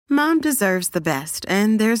Mom deserves the best,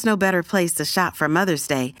 and there's no better place to shop for Mother's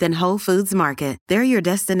Day than Whole Foods Market. They're your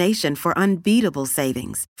destination for unbeatable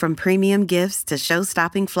savings, from premium gifts to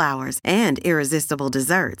show-stopping flowers and irresistible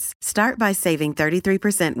desserts. Start by saving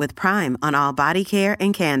 33% with Prime on all body care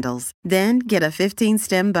and candles. Then get a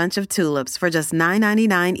 15-stem bunch of tulips for just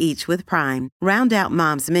 $9.99 each with Prime. Round out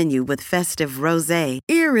Mom's menu with festive rosé,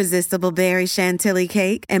 irresistible berry chantilly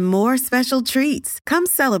cake, and more special treats. Come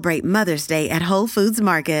celebrate Mother's Day at Whole Foods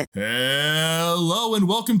Market. Hello and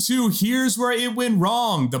welcome to Here's Where It Went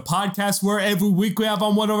Wrong, the podcast where every week we have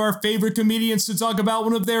on one of our favorite comedians to talk about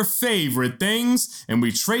one of their favorite things, and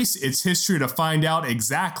we trace its history to find out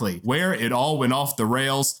exactly where it all went off the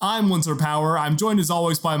rails. I'm Winslow Power. I'm joined as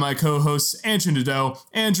always by my co-hosts, Andrew Nadeau.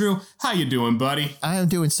 Andrew, how you doing, buddy? I am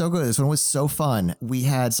doing so good. This one was so fun. We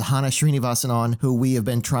had Sahana Srinivasan on, who we have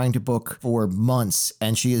been trying to book for months,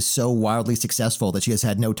 and she is so wildly successful that she has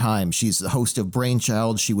had no time. She's the host of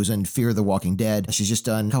Brainchild. She was in Fear the Walking Dead. She's just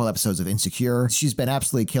done a couple episodes of Insecure. She's been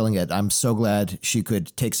absolutely killing it. I'm so glad she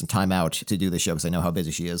could take some time out to do this show because I know how busy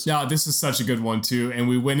she is. Yeah, this is such a good one too. And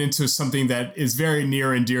we went into something that is very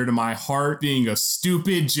near and dear to my heart, being a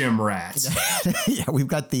stupid gym rat. Yeah, we've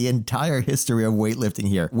got the entire history of weightlifting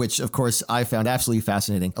here, which of course I found absolutely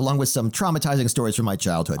fascinating, along with some traumatizing stories from my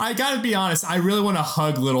childhood. I gotta be honest, I really want to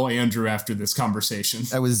hug little Andrew after this conversation.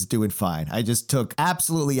 I was doing fine. I just took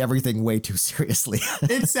absolutely everything way too seriously.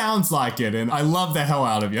 It sounds like it, and I love the hell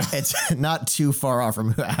out of you. It's not too far off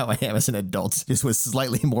from how I am as an adult, just with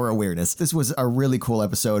slightly more awareness. This was a really cool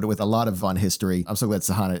episode with a lot of fun history. I'm so glad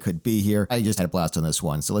Sahana could be here. I just had a blast on this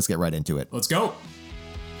one, so let's get right into it. Let's go.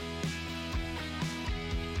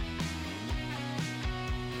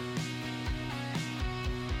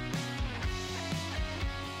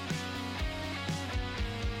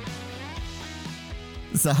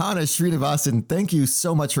 Sahana Srinivasan, thank you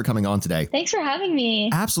so much for coming on today. Thanks for having me.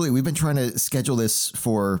 Absolutely. We've been trying to schedule this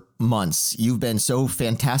for months. You've been so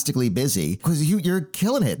fantastically busy because you're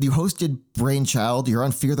killing it. You hosted Brainchild. You're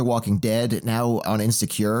on Fear the Walking Dead, now on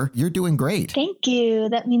Insecure. You're doing great. Thank you.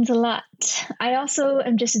 That means a lot. I also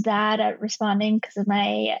am just bad at responding because of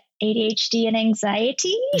my ADHD and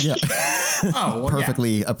anxiety. Yeah.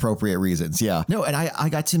 Perfectly appropriate reasons. Yeah. No, and I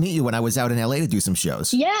got to meet you when I was out in LA to do some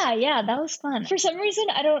shows. Yeah, that was fun. For some reason,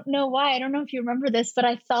 I don't know why. I don't know if you remember this, but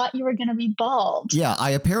I thought you were going to be bald. Yeah,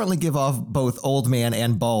 I apparently give off both old man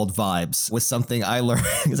and bald vibes with something I learned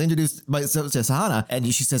because I introduced myself to Sahana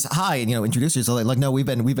and she says, hi, and, introduce yourself. Like, no, we've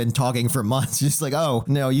been talking for months. She's like, oh,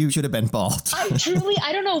 no, you should have been bald.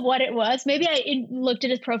 I don't know what it was. Maybe I looked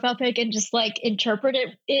at his profile pic and just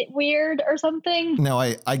interpreted it weird or something. No,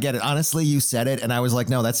 I get it. Honestly, you said it and I was like,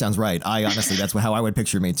 no, that sounds right. That's how I would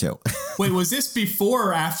picture me too. Wait, was this before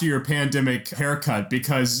or after your pandemic haircut?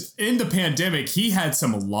 Because in the pandemic, he had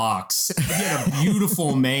some locks. He had a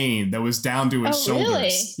beautiful mane that was down to his shoulders.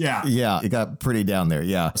 Really? Yeah. Yeah, it got pretty down there.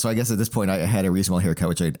 Yeah. So I guess at this point I had a reasonable haircut,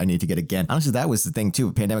 which I need to get again. Honestly, that was the thing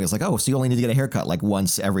too. Pandemic is like, oh, so you only need to get a haircut like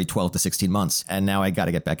once every 12 to 16 months. And now I got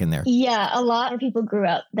to get back in there. Yeah, a lot of people grew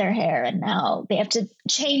out their hair and now they have to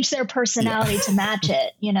change their personality to match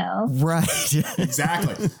it, Right.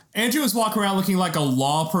 Exactly. Andrew was walking around looking like a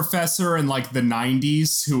law professor in the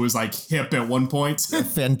 90s who was hip at one point.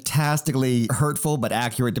 Fantastically hurtful but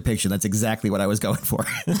accurate depiction. That's exactly what I was going for.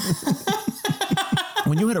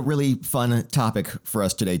 When you had a really fun topic for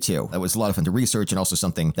us today, too. That was a lot of fun to research and also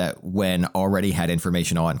something that Wen already had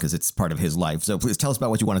information on because it's part of his life. So please tell us about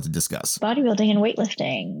what you wanted to discuss. Bodybuilding and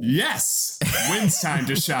weightlifting. Yes. When's time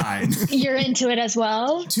to shine. You're into it as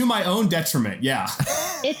well? To my own detriment, yeah.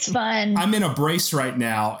 It's fun. I'm in a brace right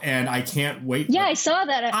now and I can't wait. Yeah, I saw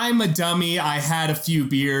that. I'm a dummy. I had a few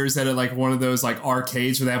beers at one of those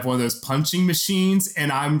arcades where they have one of those punching machines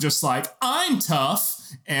and I'm just I'm tough.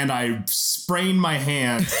 And I sprained my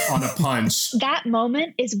hand on a punch. That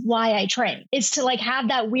moment is why I train. Is to have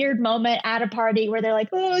that weird moment at a party where they're like,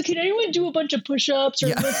 oh, can anyone do a bunch of push-ups or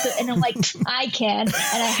lift it? And I'm like, I can. And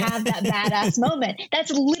I have that badass moment.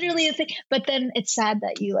 That's literally a thing. But then it's sad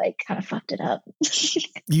that you kind of fucked it up.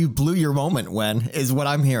 You blew your moment, Wen, is what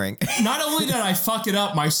I'm hearing. Not only did I fuck it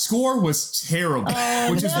up, my score was terrible,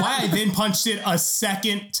 which is why I then punched it a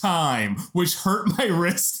second time, which hurt my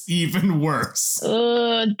wrist even worse.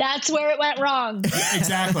 That's where it went wrong.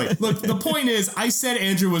 Exactly. Look, the point is, I said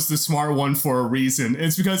Andrew was the smart one for a reason.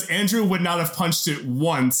 It's because Andrew would not have punched it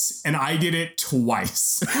once, and I did it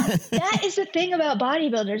twice. That is the thing about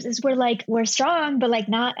bodybuilders is we're strong, but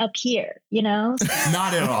not up here, Not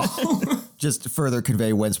at all. Just to further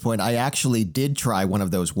convey Wen's point, I actually did try one of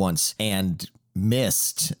those once, and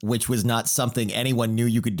missed, which was not something anyone knew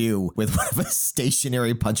you could do with a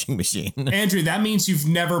stationary punching machine. Andrew, that means you've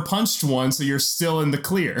never punched one, so you're still in the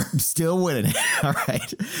clear. Still winning. All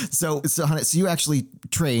right. So Hannah, so you actually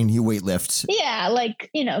train, you weightlift. Yeah, like,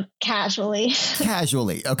 casually.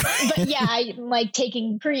 Casually. Okay. But yeah, I'm like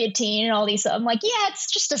taking creatine and all these stuff. I'm like, yeah,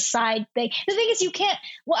 it's just a side thing. The thing is, you can't,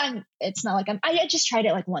 it's not like I just tried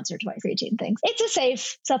it like once or twice, creatine things. It's a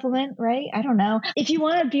safe supplement, right? I don't know. If you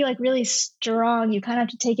want to be like really strong, you kind of have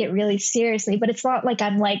to take it really seriously, but it's not like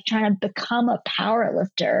I'm like trying to become a power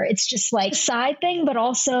lifter. It's just like a side thing, but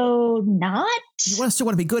also not. You still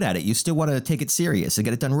want to be good at it. You still want to take it serious and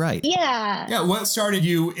get it done right. Yeah. Yeah. What started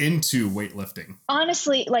you into weightlifting?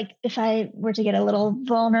 Honestly, like if I were to get a little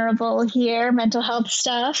vulnerable here, mental health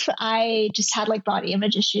stuff, I just had like body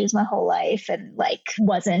image issues my whole life and like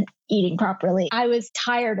wasn't eating properly. I was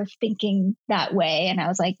tired of thinking that way. And I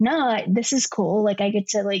was like, no, this is cool. Like I get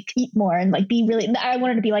to like eat more and like be really, I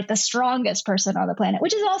wanted to be like the strongest person on the planet,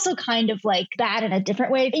 which is also kind of like bad in a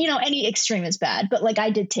different way. Any extreme is bad, but like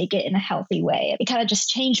I did take it in a healthy way. It kind of just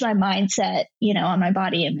changed my mindset, on my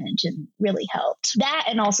body image and really helped. That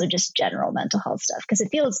and also just general mental health stuff because it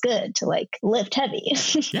feels good to like lift heavy.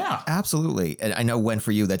 Yeah, absolutely. And I know when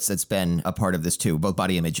for you that's been a part of this too, both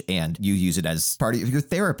body image and you use it as part of your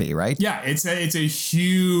therapy, right? Yeah, it's a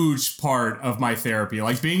huge part of my therapy.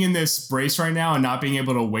 Like being in this brace right now and not being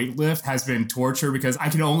able to weightlift has been torture because I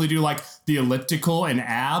can only do like the elliptical and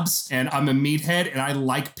abs and I'm a meathead and I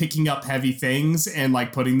like picking up heavy things and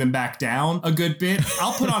like putting them back down a good bit.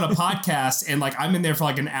 I'll put on a podcast and like I'm in there for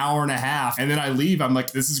like an hour and a half and then I leave. I'm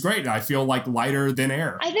like, this is great. And I feel like lighter than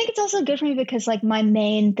air. I think it's also good for me because like my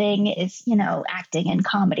main thing is, acting and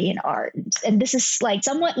comedy and art. And this is like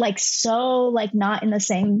somewhat like so like not in the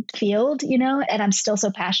same field, and I'm still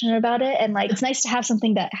so passionate about it. And like, it's nice to have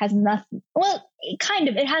something that has nothing. Well,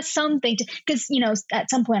 it has something to, because, at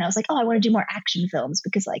some point I was like, oh, I want to do more action films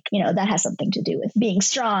because like, that has something to do with being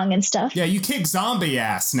strong and stuff. Yeah. You kick zombie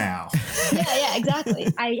ass now. Yeah, exactly.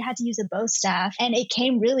 I had to use a bow staff and it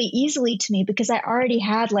came really easily to me because I already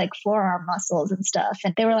had like forearm muscles and stuff.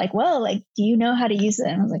 And they were like, well, like, do you know how to use it?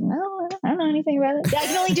 And I was like, no, I don't know anything about it. Yeah, I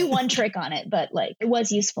can only do one trick on it, but like it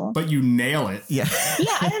was useful. But you nail it. Yeah.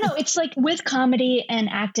 Yeah. I don't know. It's like with comedy and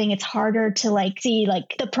acting, it's harder to like see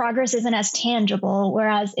like the progress isn't as tangible.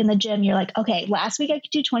 Whereas in the gym, you're like, okay, last week I could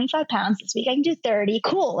do 25 pounds. This week I can do 30.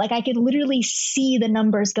 Cool. Like I can literally see the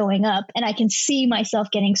numbers going up and I can see myself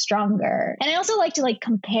getting stronger. And I also like to like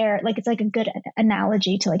compare, like it's like a good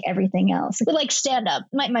analogy to like everything else. But like stand up,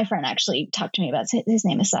 my friend actually talked to me about, his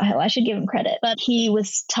name is Sahil. I should give him credit, but he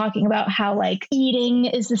was talking about how like eating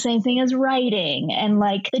is the same thing as writing. And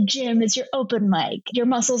like the gym is your open mic. Your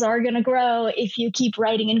muscles are going to grow if you keep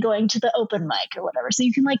writing and going to the open mic or whatever. So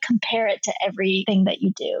you can like compare it to everything that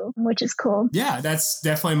you do, which is cool. Yeah, that's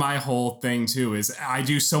definitely my whole thing too, is I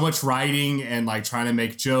do so much writing and like trying to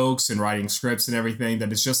make jokes and writing scripts and everything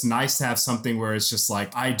that it's just nice to have something where it's just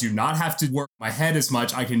like, I do not have to work my head as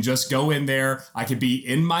much. I can just go in there. I could be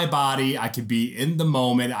in my body. I could be in the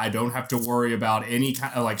moment. I don't have to worry about any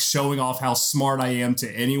kind of like showing off how smart I am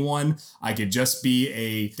to anyone. I could just be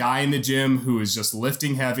a guy in the gym who is just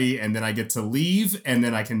lifting heavy and then I get to leave and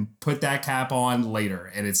then I can put that cap on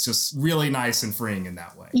later. And it's just really nice and freeing in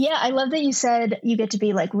that way. Yeah, I love that you said you get to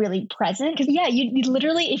be like really present because yeah, you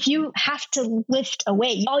literally, if you have to lift a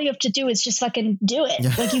weight, all you have to do is just fucking do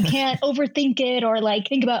it. Like you can't overthink it or like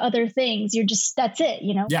think about other things. You're just, that's it,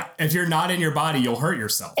 Yeah, if you're not in your body, you'll hurt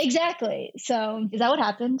yourself. Exactly. So is that what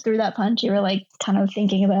happened through that punch? You were like kind of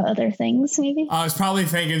thinking about other things maybe? I was probably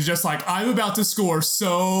thinking just like, I'm about to score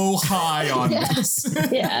so high on this.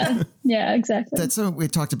 Yeah, exactly. That's something we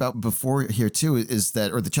talked about before here too, is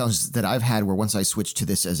that, or the challenges that I've had where once I switched to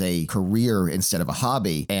this as a career instead of a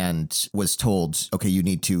hobby and was told, okay, you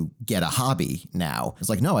need to get a hobby now. It's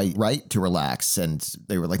like, no, I write to relax. And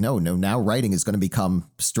they were like, no, now writing is going to become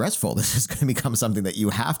stressful. This is going to become something that you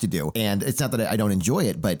have to do. And it's not that I don't enjoy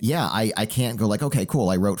it, but yeah, I can't go like, okay, cool.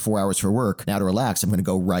 I wrote 4 hours for work. Now to relax, I'm going to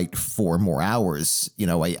go write 4 more hours.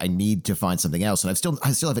 I need to find something else. And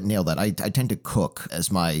I still haven't nailed that. I tend to cook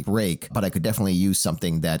as my break, but I could definitely use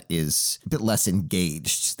something that is a bit less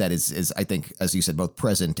engaged. That is I think, as you said, both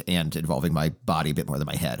present and involving my body a bit more than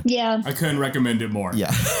my head. Yeah. I couldn't recommend it more.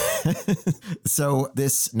 Yeah. So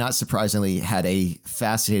this, not surprisingly, had a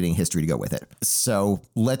fascinating history to go with it. So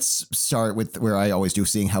let's start with where I always do,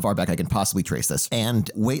 seeing how far back I can possibly trace this. And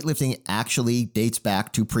weightlifting actually dates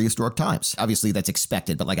back to prehistoric times. Obviously, that's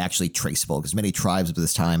expected, but like actually traceable, because many tribes of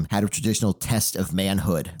this time had a traditional test of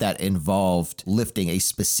manhood that involved lifting a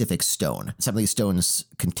specific Olympic stone. Some of these stones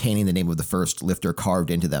containing the name of the first lifter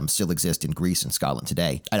carved into them still exist in Greece and Scotland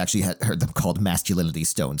today. I'd actually heard them called masculinity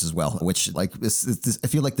stones as well, which like this, I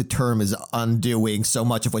feel like the term is undoing so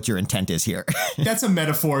much of what your intent is here. That's a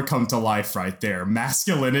metaphor come to life right there.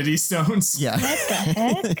 Masculinity stones. Yeah. What the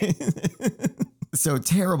heck? So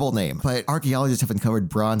terrible name, but archaeologists have uncovered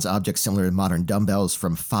bronze objects similar to modern dumbbells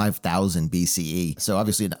from 5000 BCE. So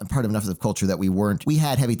obviously part of enough of the culture that we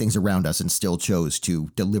had heavy things around us and still chose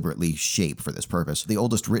to deliberately shape for this purpose. The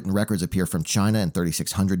oldest written records appear from China in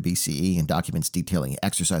 3600 BCE and documents detailing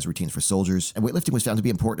exercise routines for soldiers. And weightlifting was found to be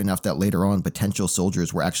important enough that later on potential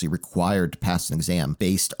soldiers were actually required to pass an exam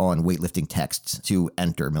based on weightlifting texts to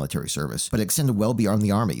enter military service. But it extended well beyond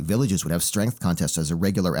the army. Villages would have strength contests as a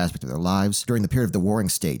regular aspect of their lives. During the period of the Warring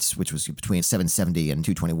States, which was between 770 and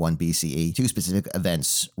 221 BCE, two specific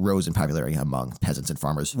events rose in popularity among peasants and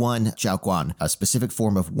farmers. One, Jiaoguan, a specific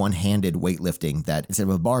form of one-handed weightlifting that instead of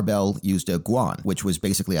a barbell used a guan, which was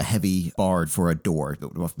basically a heavy bar for a door,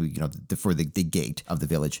 for the gate of the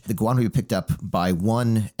village. The guan would be picked up by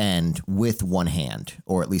one end with one hand,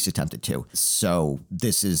 or at least attempted to. So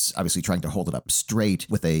this is obviously trying to hold it up straight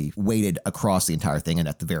with a weighted across the entire thing and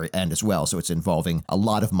at the very end as well. So it's involving a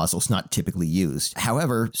lot of muscles not typically used.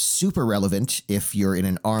 However, super relevant if you're in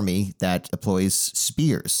an army that deploys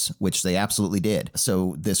spears, which they absolutely did.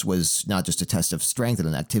 So this was not just a test of strength and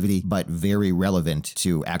an activity, but very relevant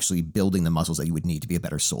to actually building the muscles that you would need to be a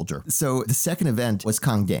better soldier. So the second event was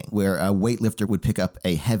Kang Ding, where a weightlifter would pick up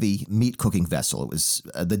a heavy meat cooking vessel. It was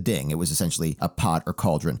the ding. It was essentially a pot or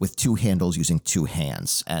cauldron with two handles using two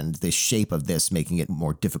hands. And the shape of this making it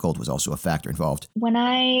more difficult was also a factor involved. When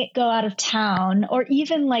I go out of town, or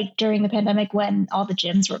even like during the pandemic when all the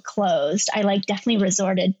gyms were closed, I like definitely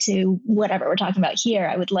resorted to whatever we're talking about here.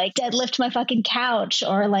 I would like deadlift my fucking couch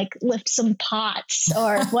or like lift some pots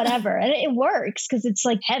or whatever. And it works because it's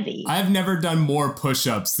like heavy. I've never done more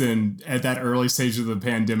push-ups than at that early stage of the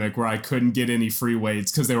pandemic where I couldn't get any free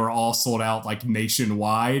weights because they were all sold out like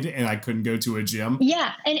nationwide and I couldn't go to a gym.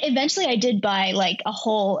 Yeah. And eventually I did buy like a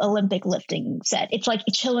whole Olympic lifting set. It's like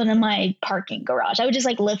chilling in my parking garage. I would just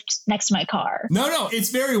like lift next to my car. No,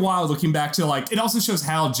 it's very wild looking back to like, it also shows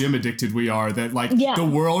how gym addicted we are, that like the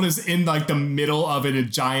world is in like the middle of a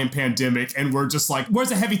giant pandemic and we're just like,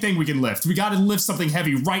 where's a heavy thing we can lift? We got to lift something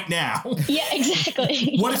heavy right now. Yeah,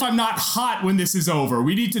 exactly. What if I'm not hot when this is over?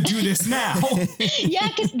 We need to do this now. Yeah,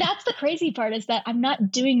 because that's the crazy part is that I'm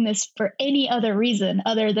not doing this for any other reason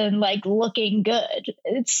other than like looking good.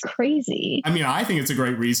 It's crazy. I mean, I think it's a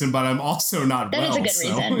great reason, but I'm also not That is a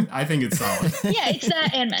good reason. I think it's solid. Yeah, it's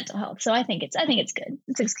that and mental health. So I think it's good.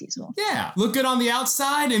 It's excusable. Yeah. Look good on the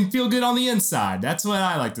outside and feel good on the inside. That's what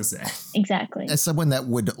I like to say. Exactly. As someone that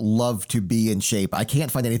would love to be in shape, I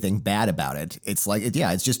can't find anything bad about it. It's like,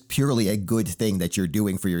 it's just purely a good thing that you're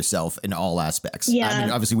doing for yourself in all aspects. Yeah. I mean,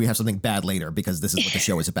 obviously we have something bad later because this is what the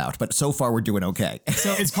show is about, but so far we're doing okay.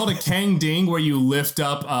 So it's called a Kang Ding, where you lift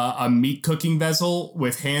up a meat cooking vessel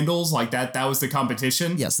with handles like that. That was the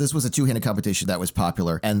competition. Yes, this was a two-handed competition that was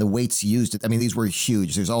popular, and the weights used, I mean, these were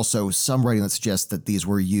huge. There's also some writing that suggests that these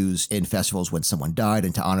were used in festivals when someone died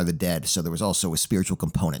and to honor the dead. So there was also a spiritual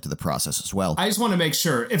component to the process as well. I just want to make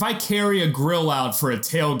sure, if I carry a grill out for a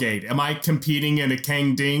tailgate, am I competing in a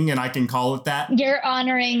Kang Ding and I can call it that? You're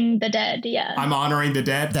honoring the dead. Yeah. I'm honoring the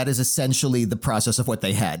dead? That is essentially the process of what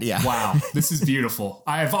they had. Yeah. Wow. This is beautiful.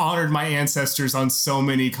 I have honored my ancestors on so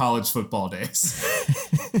many college football days.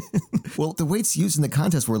 Well, the weights used in the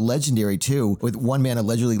contest were legendary too, with one man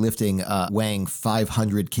allegedly lifting, weighing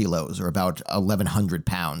 500 kilos or about 1,100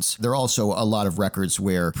 pounds. There are also a lot of records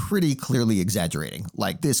where pretty clearly exaggerating,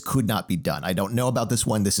 like this could not be done. I don't know about this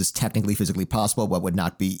one. This is technically physically possible, but would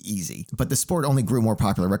not be easy. But the sport only grew more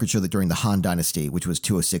popular. Records show that during the Han Dynasty, which was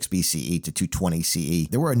 206 BCE to 220 CE,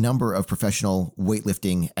 there were a number of professional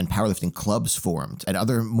weightlifting and powerlifting clubs formed, and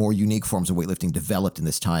other more unique forms of weightlifting developed in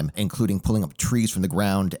this time, including pulling up trees from the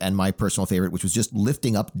ground, and my personal favorite, which was just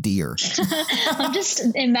lifting up deer. I'm just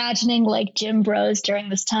imagining like gym bros during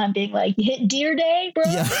this time being like, "You hit deer day, bro."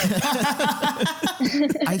 Yeah.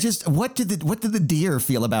 What did the deer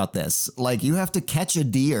feel about this? Like, you have to catch a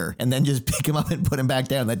deer and then just pick him up and put him back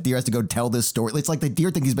down. That deer has to go tell this story. It's like the deer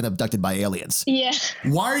think he's been abducted by aliens. Yeah.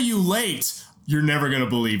 Why are you late? You're never going to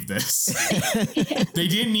believe this. They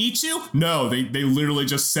didn't eat you? No, they literally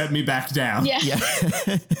just set me back down. Yeah.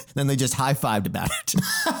 Then they just high-fived about it.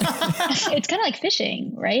 It's kind of like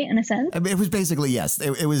fishing, right? In a sense. I mean, it was basically, yes.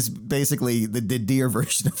 It was basically the deer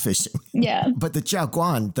version of fishing. Yeah. But the Jiao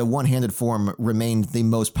Guan, the one-handed form, remained the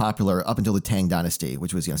most popular up until the Tang Dynasty,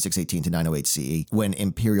 which was 618 to 908 CE, when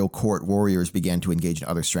imperial court warriors began to engage in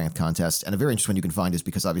other strength contests. And a very interesting one you can find is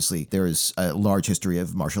because obviously there is a large history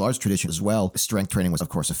of martial arts tradition as well. Strength training was, of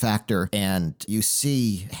course, a factor. And you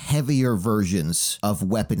see heavier versions of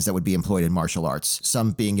weapons that would be employed in martial arts,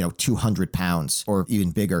 some being, 200 pounds or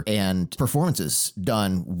even bigger, and performances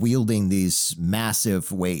done wielding these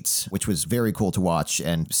massive weights, which was very cool to watch,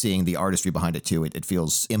 and seeing the artistry behind it too. It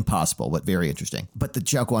feels impossible, but very interesting. But the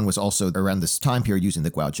Jiao Guan was also around this time period using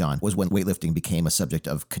the Guaozhan was when weightlifting became a subject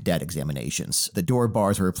of cadet examinations. The door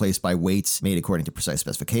bars were replaced by weights made according to precise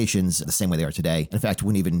specifications, the same way they are today. In fact,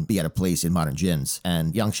 wouldn't even be out of place in modern gyms.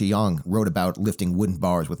 And Yang Shiyang wrote about lifting wooden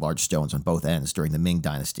bars with large stones on both ends during the Ming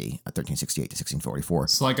Dynasty, 1368 to 1644.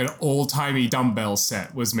 So like an old-timey dumbbell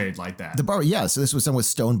set was made like that. The bar, yeah. So this was done with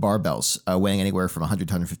stone barbells, weighing anywhere from 100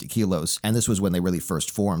 to 150 kilos. And this was when they really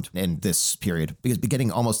first formed in this period. Because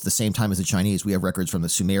beginning almost the same time as the Chinese, we have records from the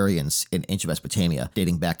Sumerians in ancient Mesopotamia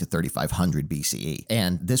dating back to 3500 BCE.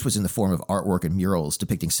 And this was in the form of artwork and murals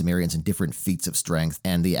depicting Sumerians in different feats of strength.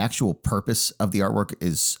 And the actual purpose of the artwork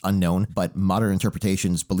is unknown, but modern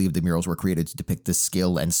interpretations believe the murals were created to depict the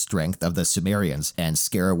skill and strength of the Sumerians and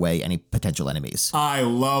scare away any potential enemies. I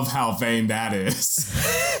love how vain that is.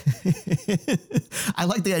 I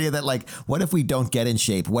like the idea that, like, what if we don't get in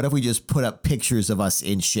shape? What if we just put up pictures of us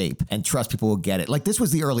in shape and trust people will get it? Like, this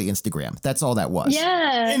was the early Instagram. That's all that was.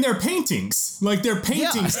 Yeah. And they're paintings. Like, they're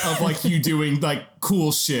paintings of, like, you doing, like,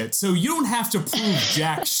 cool shit. So you don't have to prove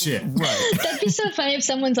jack shit. Right. That'd be so funny if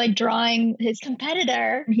someone's like drawing his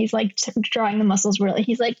competitor. He's like drawing the muscles really.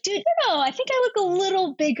 He's like, dude, I think I look a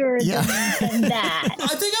little bigger than that.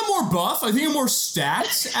 I think I'm more buff. I think I'm more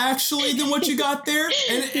stacked, actually, than what you got there.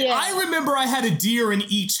 And I remember I had a deer in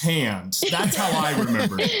each hand. That's how I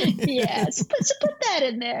remember it. Yeah, so put that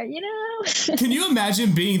in there, Can you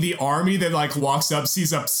imagine being the army that, like, walks up,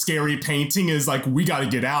 sees a scary painting, and is like, we got to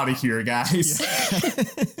get out of here, guys. Yeah.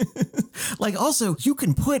 Like, also, you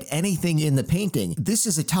can put anything in the painting. This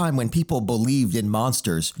is a time when people believed in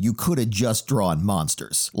monsters. You could have just drawn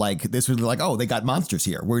monsters. Like, this was like, oh, they got monsters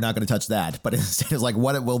here. We're not going to touch that. But instead, it's like,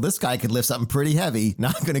 well, this guy could lift something pretty heavy.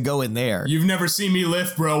 Not going to go in there. You've never seen me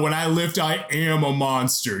lift, bro. When I lift, I am a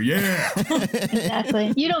monster. Yeah.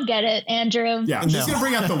 Exactly. You don't get it, Andrew. Yeah, she's going to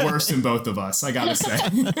bring out the worst in both of us, I got to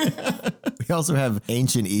say. We also have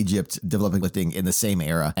ancient Egypt developing lifting in the same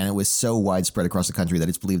era, and it was so widespread across the country that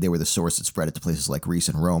it's believed they were the source that spread it to places like Greece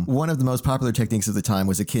and Rome. One of the most popular techniques of the time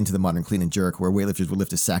was akin to the modern clean and jerk, where weightlifters would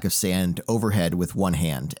lift a sack of sand overhead with one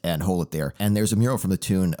hand and hold it there. And there's a mural from the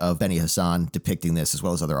tomb of Beni Hassan depicting this, as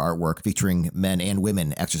well as other artwork featuring men and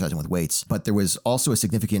women exercising with weights. But there was also a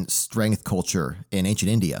significant strength culture in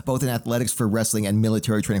ancient India, both in athletics for wrestling and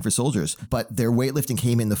military training for soldiers. But their weightlifting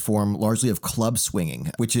came in the form largely of club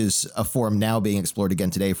swinging, which is a form now being explored again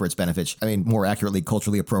today for its benefits. I mean, more accurately,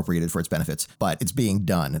 culturally appropriated for its benefits, but it's being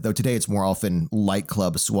done. Though today it's more often light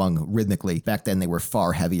club swung rhythmically. Back then they were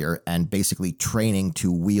far heavier and basically training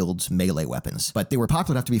to wield melee weapons. But they were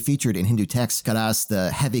popular enough to be featured in Hindu texts. Kadas, the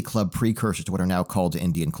heavy club precursor to what are now called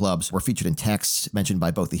Indian clubs, were featured in texts mentioned by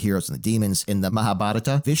both the heroes and the demons. In the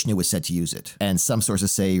Mahabharata, Vishnu was said to use it, and some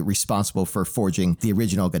sources say responsible for forging the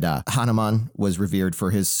original Gada. Hanuman was revered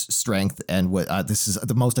for his strength, and this is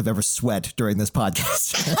the most I've ever sweat during this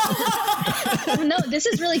podcast. No, this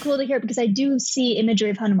is really cool to hear because I do see imagery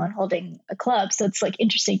of Hanuman holding a club, so it's like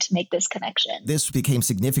interesting to make this connection. This became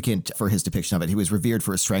significant for his depiction of it. He was revered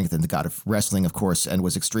for his strength and the god of wrestling, of course, and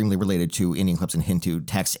was extremely related to Indian clubs in Hindu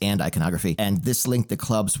texts and iconography. And this linked the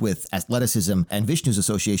clubs with athleticism, and Vishnu's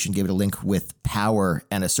association gave it a link with power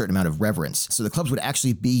and a certain amount of reverence. So the clubs would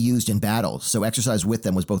actually be used in battle. So exercise with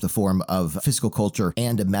them was both a form of physical culture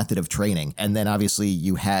and a method of training. And then obviously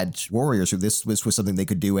you had warriors who this was something they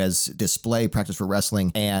could do as display, practice for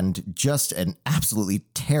wrestling, and just an absolutely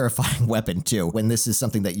terrifying weapon too. When this is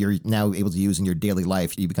something that you're now able to use in your daily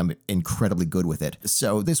life, you become incredibly good with it.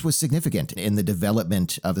 So this was significant in the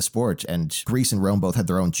development of the sport, and Greece and Rome both had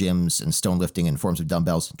their own gyms and stone lifting and forms of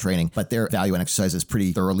dumbbells training, but their value and exercise is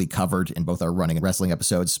pretty thoroughly covered in both our running and wrestling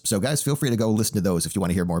episodes. So guys, feel free to go listen to those if you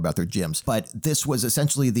want to hear more about their gyms. But this was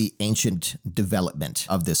essentially the ancient development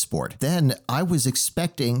of this sport. Then I was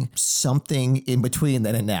expecting something in between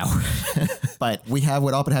then and now. But we have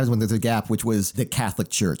what often happens when there's a gap, which was the Catholic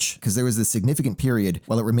Church, because there was this significant period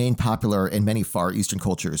while it remained popular in many Far Eastern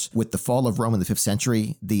cultures. With the fall of Rome in the 5th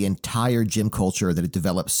century, the entire gym culture that had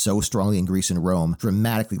developed so strongly in Greece and Rome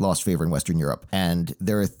dramatically lost favor in Western Europe. And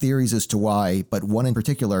there are theories as to why, but one in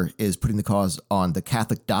particular is putting the cause on the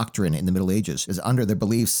Catholic doctrine in the Middle Ages, as under their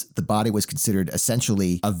beliefs, the body was considered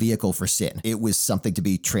essentially a vehicle for sin. It was something to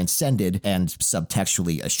be transcended and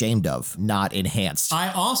subtextually ashamed of, not enhanced.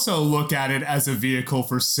 I also look at it as a vehicle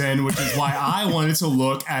for sin, which is why I wanted to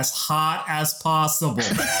look as hot as possible.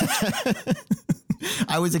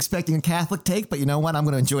 I was expecting a Catholic take, but you know what? I'm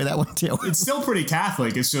going to enjoy that one too. It's still pretty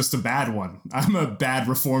Catholic. It's just a bad one. I'm a bad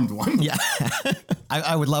Reformed one. Yeah.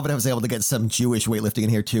 I would love it if I was able to get some Jewish weightlifting in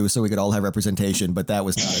here too, so we could all have representation, but that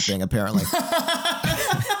was not a thing apparently.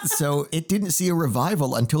 So it didn't see a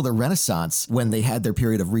revival until the Renaissance, when they had their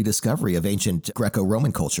period of rediscovery of ancient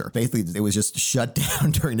Greco-Roman culture. Basically, it was just shut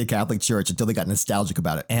down during the Catholic Church until they got nostalgic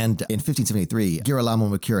about it. And in 1573, Girolamo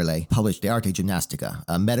Mercuriale published De Arte Gymnastica,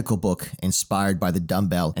 a medical book inspired by the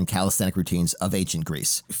dumbbell and calisthenic routines of ancient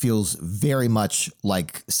Greece. It feels very much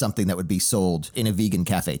like something that would be sold in a vegan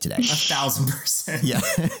cafe today. 1,000%. Yeah.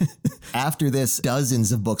 After this,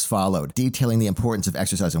 dozens of books followed, detailing the importance of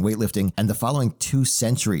exercise and weightlifting, and the following 2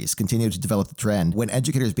 centuries continued to develop the trend. When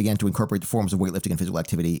educators began to incorporate forms of weightlifting and physical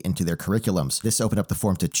activity into their curriculums, this opened up the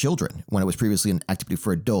form to children when it was previously an activity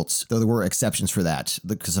for adults, though there were exceptions for that,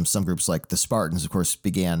 because some groups like the Spartans, of course,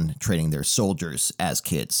 began training their soldiers as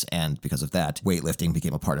kids, and because of that, weightlifting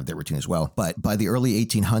became a part of their routine as well. But by the early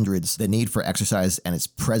 1800s, the need for exercise and its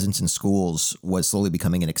presence in schools was slowly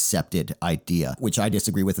becoming an accepted idea, which I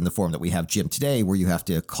disagree with in the form that we have gym today, where you have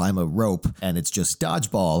to climb a rope and it's just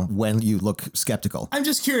dodgeball when you look skeptical. I'm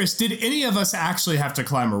just curious, did any of us actually have to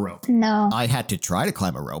climb a rope? No. I had to try to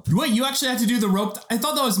climb a rope. Wait, you actually had to do the rope? I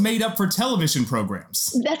thought that was made up for television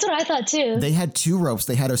programs. That's what I thought too. They had 2 ropes.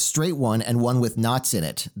 They had a straight one and one with knots in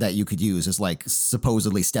it that you could use as like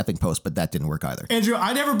supposedly stepping posts, but that didn't work either. Andrew,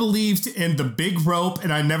 I never believed in the big rope,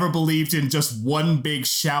 and I never believed in just one big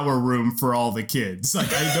shower room for all the kids. Like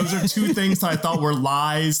those are 2 things that I thought were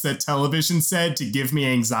lies that television said to give me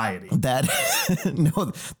anxiety. That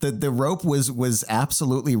no, the rope was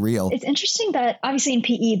absolutely real. It's interesting that obviously in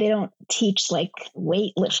PE, they don't teach like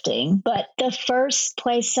weightlifting, but the first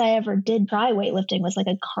place I ever did try weightlifting was like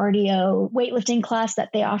a cardio weightlifting class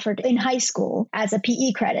that they offered in high school as a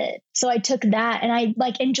PE credit. So I took that and I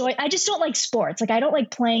like enjoy, I just don't like sports. Like I don't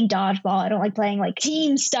like playing dodgeball. I don't like playing like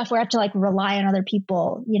team stuff where I have to like rely on other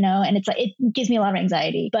people, you know, and it's like, it gives me a lot of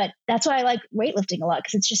anxiety, but that's why I like weightlifting a lot.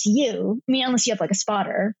 Cause it's just you. I mean, unless you have like a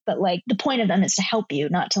spotter, but like the point of them is to help you,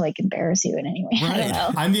 not to like embarrass you in any way. Right. I don't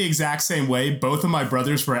know. I'm the exact same way. Both of my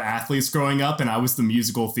brothers were athletes growing up, and I was the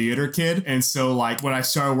musical theater kid. And so like when I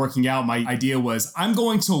started working out, my idea was I'm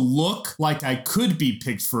going to look like I could be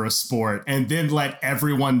picked for a sport and then let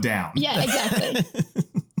everyone down. Yeah, exactly.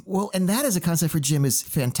 Well, and that as a concept for gym is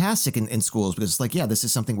fantastic in schools, because it's like, yeah, this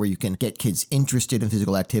is something where you can get kids interested in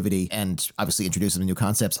physical activity and obviously introduce them to new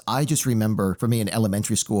concepts. I just remember for me in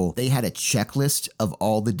elementary school, they had a checklist of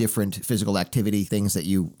all the different physical activity things that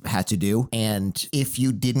you had to do. And if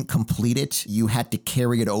you didn't complete it, you had to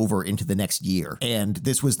carry it over into the next year. And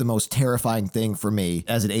this was the most terrifying thing for me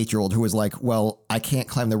as an 8-year-old who was like, well, I can't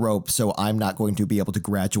climb the rope, so I'm not going to be able to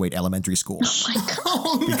graduate elementary school.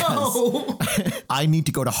 Oh my God. Oh no. I need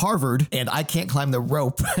to go to Harvard and I can't climb the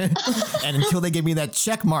rope. And until they give me that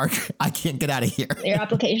check mark, I can't get out of here. Your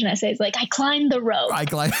application essay is like, I climbed the rope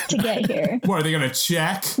to get here. What, are they going to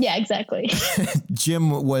check? Yeah, exactly. Gym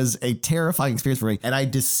was a terrifying experience for me. And I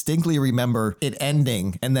distinctly remember it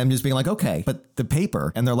ending and them just being like, okay, but the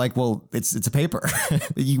paper. And they're like, well, it's a paper.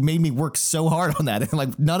 You made me work so hard on that. And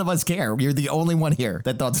like, none of us care. You're the only one here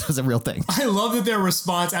that thought this was a real thing. I love that their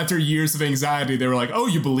response after years of anxiety, they were like, oh,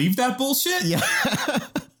 you believe that bullshit? Yeah.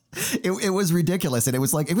 It was ridiculous. And it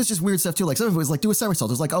was just weird stuff too. Like some of it was like, do a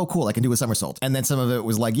somersault. It was like, oh, cool, I can do a somersault. And then some of it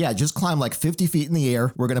was like, yeah, just climb like 50 feet in the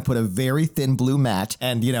air. We're going to put a very thin blue mat.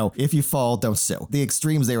 And, you know, if you fall, don't sue. The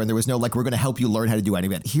extremes there. And there was no like, we're going to help you learn how to do any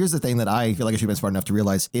of it. Here's the thing that I feel like I should have been smart enough to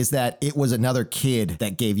realize is that it was another kid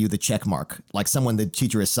that gave you the check mark, like someone the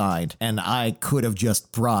teacher assigned. And I could have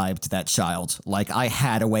just bribed that child. Like I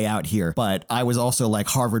had a way out here, but I was also like,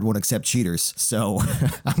 Harvard won't accept cheaters. So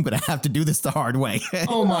I'm going to have to do this the hard way.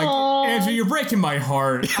 Oh my, Andrew, you're breaking my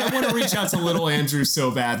heart. I want to reach out to little Andrew so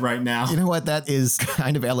bad right now. You know what? That is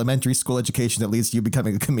kind of elementary school education that leads to you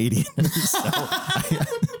becoming a comedian. So,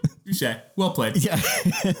 Touche. Well played. Yeah.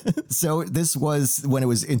 So this was when it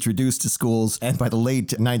was introduced to schools, and by the late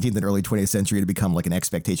 19th and early 20th century, it had become like an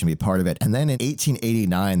expectation to be a part of it. And then in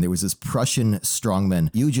 1889, there was this Prussian strongman,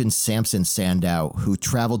 Eugen Samson Sandow, who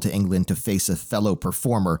traveled to England to face a fellow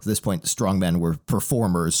performer. At this point, strongmen were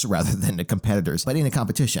performers rather than competitors, but in a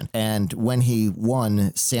competition. And when he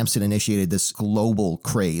won, Samson initiated this global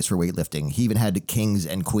craze for weightlifting. He even had kings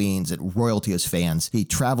and queens and royalty as fans. He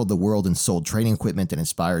traveled the world and sold training equipment and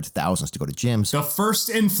inspired thousands to go to gyms. The first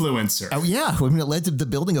influencer. Oh, yeah. I mean, it led to the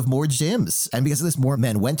building of more gyms. And because of this, more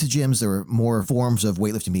men went to gyms. There were more forms of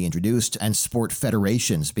weightlifting being introduced, and sport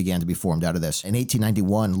federations began to be formed out of this. In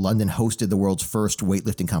 1891, London hosted the world's first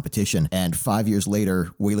weightlifting competition. And 5 years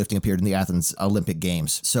later, weightlifting appeared in the Athens Olympic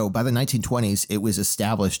Games. So by the 1920s, it was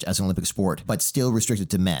established as an Olympic sport, but still restricted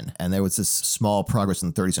to men. And there was this small progress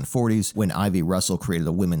in the 30s and 40s when Ivy Russell created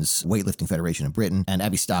a women's weightlifting federation in Britain, and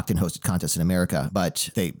Abby Stockton hosted contests in America, but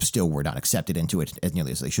they still were not accepted into it as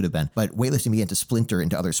nearly as they should have been. But weightlifting began to splinter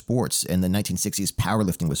into other sports. In the 1960s,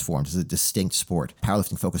 powerlifting was formed as a distinct sport.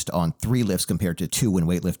 Powerlifting focused on 3 lifts compared to 2 in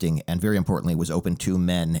weightlifting, and very importantly, was open to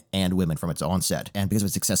men and women from its onset. And because of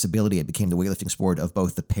its accessibility, it became the weightlifting sport of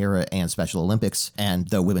both the Para and Special Olympics. And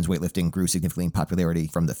though women's weightlifting grew significantly in popularity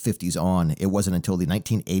from the 50s on, it wasn't until the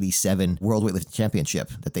 1987 World Weightlifting Championship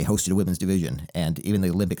that they hosted a women's division. And even the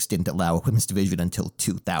Olympics didn't allow a women's division until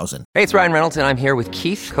 2000. Hey, it's Ryan Reynolds, and I'm here with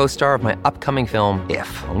Keith, co-star of my upcoming film,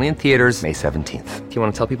 If, only in theaters May 17th. Do you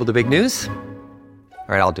want to tell people the big news?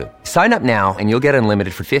 All right, I'll do it. Sign up now and you'll get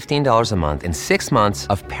unlimited for $15 a month and 6 months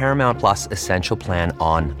of Paramount Plus Essential Plan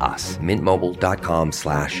on us.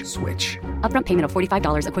 MintMobile.com/switch. Upfront payment of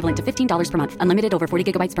 $45 equivalent to $15 per month. Unlimited over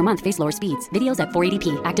 40 gigabytes per month. Face lower speeds. Videos at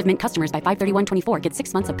 480p. Active Mint customers by 531.24 get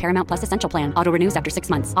 6 months of Paramount Plus Essential Plan. Auto renews after 6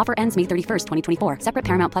 months. Offer ends May 31st, 2024. Separate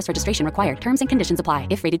Paramount Plus registration required. Terms and conditions apply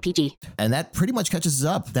if rated PG. And that pretty much catches us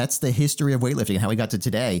up. That's the history of weightlifting and how we got to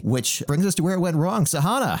today, which brings us to where it went wrong.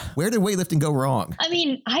 Sahana, where did weightlifting go wrong? I mean,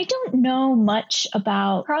 I don't know much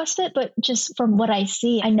about CrossFit, but just from what I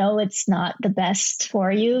see, I know it's not the best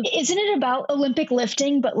for you. Isn't it about Olympic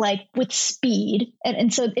lifting, but like with speed?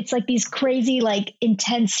 And so it's like these crazy, like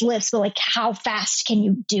intense lifts, but like how fast can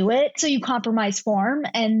you do it? So you compromise form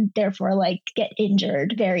and therefore like get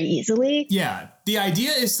injured very easily. Yeah. The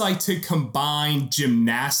idea is like to combine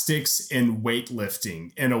gymnastics and weightlifting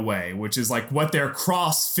in a way, which is like what they're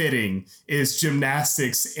crossfitting is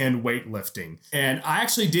gymnastics and weightlifting. And I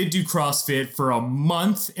actually did do CrossFit for a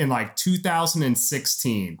month in like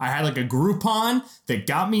 2016. I had like a Groupon that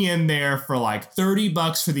got me in there for like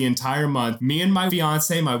 $30 for the entire month. Me and my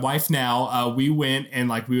fiance, my wife now, we went and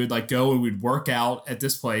like we would like go and we'd work out at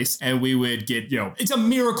this place and we would get, it's a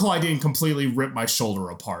miracle I didn't completely rip my shoulder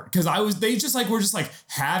apart because they just like, we're just like,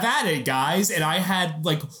 have at it, guys. And I had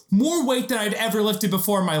like more weight than I'd ever lifted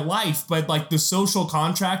before in my life. But like the social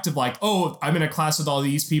contract of like, oh, I'm in a class with all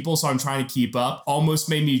these people, so I'm trying to keep up, almost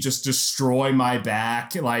made me just destroy my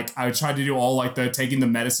back. Like I tried to do all like taking the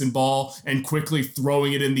medicine ball and quickly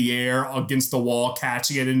throwing it in the air against the wall,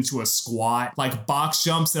 catching it into a squat, like box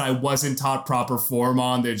jumps that I wasn't taught proper form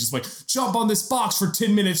on. They're just like, jump on this box for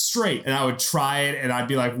 10 minutes straight. And I would try it and I'd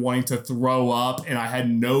be like wanting to throw up and I had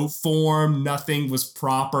no form, nothing was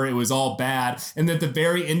proper. It was all bad. And at the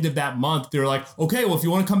very end of that month, they were like, okay, well, if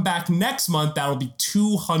you want to come back next month, that'll be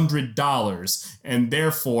 $200. And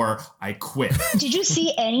therefore I quit. Did you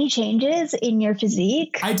see any changes in your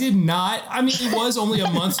physique? I did not. I mean, it was only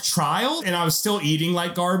a month trial and I was still eating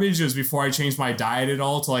like garbage. It was before I changed my diet at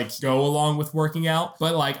all to like go along with working out.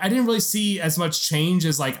 But like, I didn't really see as much change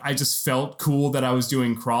as like, I just felt cool that I was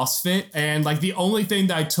doing CrossFit. And like the only thing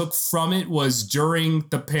that I took from it was during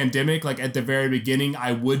the pandemic, like at the very beginning,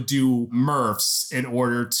 I would do Murphs in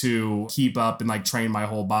order to keep up and like train my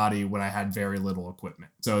whole body when I had very little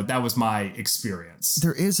equipment. So that was my experience.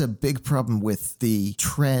 There is a big problem with the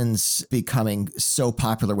trends becoming so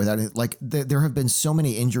popular without it. Like there have been so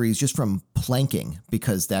many injuries just from planking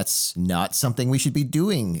because that's not something we should be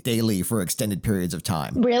doing daily for extended periods of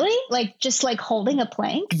time. Really? Like just like holding a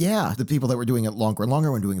plank? Yeah. The people that were doing it longer and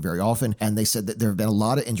longer were doing it very often. And they said that there have been a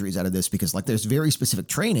lot of injuries out of this because like there's very specific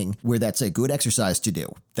training where that's a good exercise to do.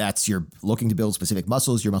 That's you're looking to build specific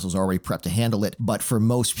muscles. Your muscles are already prepped to handle it. But for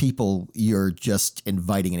most people, you're just inviting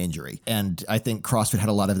inviting an injury. And I think CrossFit had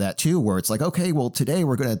a lot of that too, where it's like, okay, well, today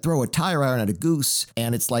we're going to throw a tire iron at a goose.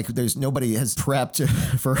 And it's like, nobody has prepped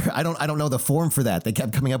for, I don't know the form for that. They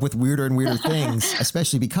kept coming up with weirder and weirder things,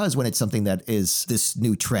 especially because when it's something that is this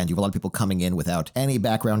new trend, you have a lot of people coming in without any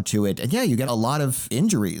background to it. And yeah, you get a lot of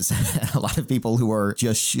injuries, a lot of people who are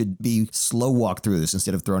just should be slow walk through this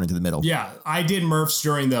instead of thrown into the middle. Yeah, I did Murphs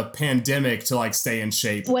during the pandemic to like stay in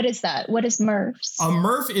shape. What is that? What is Murphs? A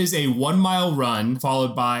Murph is a 1 mile run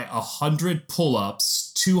followed by 100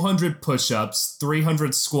 pull-ups, 200 push-ups,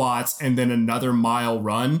 300 squats, and then another mile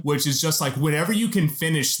run, which is just like whenever you can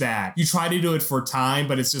finish that. You try to do it for time,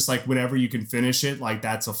 but it's just like whenever you can finish it, like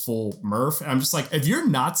that's a full Murph. And I'm just like, if you're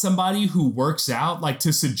not somebody who works out, like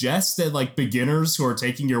to suggest that like beginners who are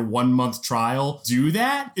taking your 1 month trial do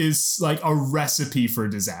that is like a recipe for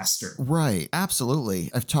disaster. Right. Absolutely.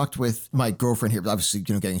 I've talked with my girlfriend here. Obviously,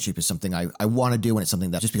 getting in shape is something I want to do. And it's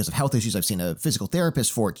something that just because of health issues, I've seen a physical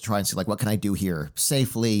therapist for it to try and see like, what can I do here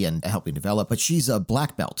safely and help me develop. But she's a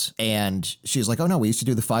black belt and she's like, oh no, we used to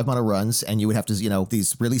do the 5 mile runs and you would have to,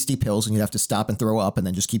 these really steep hills and you'd have to stop and throw up and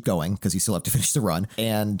then just keep going because you still have to finish the run.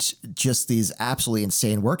 And just these absolutely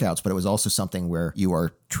insane workouts. But it was also something where you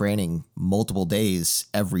are training multiple days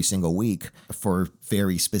every single week for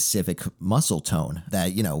very specific muscle tone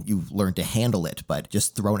that, you learn to handle it, but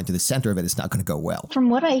just throwing it into the center of it is not going to go well. From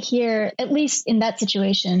what I hear, at least in that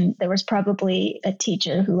situation, there was probably a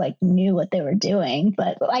teacher who like knew what they were doing.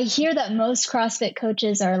 But I hear that most CrossFit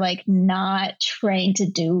coaches are like not trained to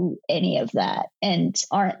do any of that and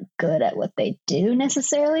aren't good at what they do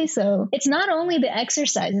necessarily. So it's not only the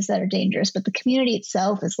exercises that are dangerous, but the community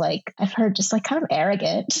itself is like, I've heard, just like kind of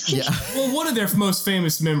arrogant. Yeah. Well, one of their most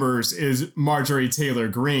famous members is Marjorie Taylor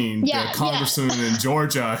Greene, the congresswoman in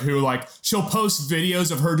Georgia, who like she'll post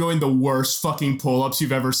videos of her doing the worst fucking pull-ups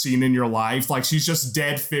you've ever seen in your life. Like she's just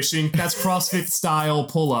dead fishing. That's CrossFit style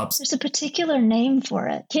pull-ups. There's a particular name for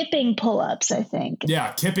it. Kipping pull-ups, I think.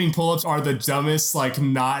 Yeah, kipping pull-ups are the dumbest, like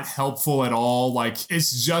not helpful at all. Like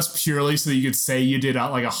it's just purely so that you could say you did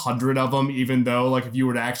like 100 of them, even though like if you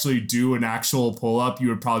were to actually do an actual pull-up, you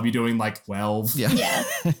would probably be doing like 12. Yeah.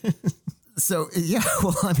 So, yeah,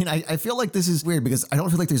 well, I mean, I feel like this is weird because I don't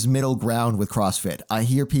feel like there's middle ground with CrossFit. I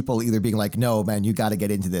hear people either being like, no, man, you got to get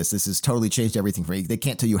into this. This has totally changed everything for me. They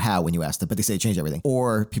can't tell you how when you ask them, but they say it changed everything.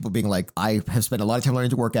 Or people being like, I have spent a lot of time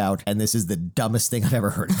learning to work out, and this is the dumbest thing I've ever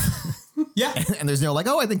heard of. Yeah. And there's no like,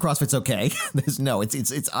 oh, I think CrossFit's okay. There's no,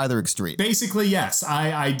 it's either extreme. Basically, yes.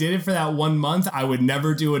 I did it for that 1 month. I would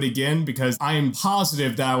never do it again because I am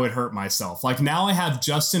positive that I would hurt myself. Like now I have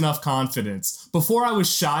just enough confidence. Before I was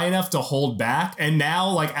shy enough to hold back. And now,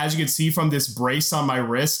 like, as you can see from this brace on my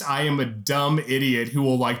wrist, I am a dumb idiot who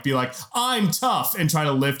will like be like, I'm tough and try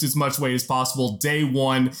to lift as much weight as possible day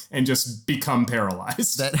one and just become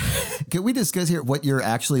paralyzed. Can we discuss here what you're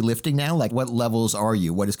actually lifting now? Like what levels are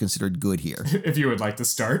you? What is considered good here? If you would like to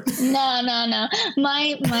start. No.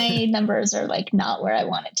 My numbers are like not where I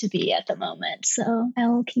want it to be at the moment. So I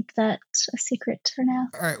will keep that a secret for now.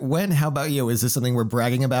 All right. Wen, how about you? Is this something we're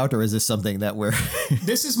bragging about or is this something that we're...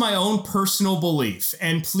 This is my own personal belief.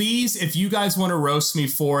 And please, if you guys want to roast me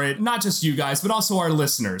for it, not just you guys, but also our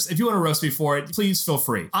listeners, if you want to roast me for it, please feel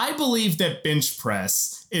free. I believe that bench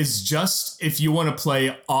press is just if you want to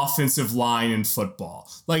play offensive line in football.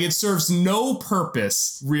 Like it serves no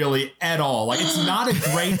purpose really at all. Like it's not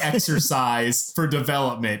a great exercise for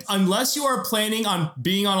development. Unless you are planning on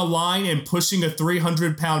being on a line and pushing a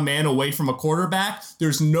 300-pound man away from a quarterback,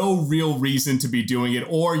 there's no real reason to be doing it,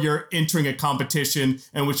 or you're entering a competition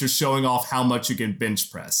in which you're showing off how much you can bench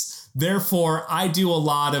press. Therefore, I do a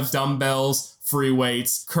lot of dumbbells, free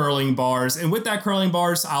weights, curling bars. And with that curling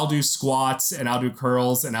bars, I'll do squats and I'll do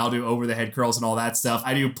curls and I'll do over the head curls and all that stuff.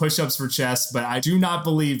 I do push-ups for chest, but I do not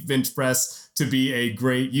believe bench press to be a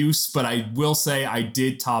great use. But I will say I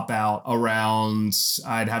did top out around,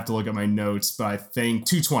 I'd have to look at my notes, but I think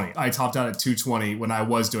 220. I topped out at 220 when I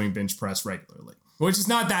was doing bench press regularly. Which is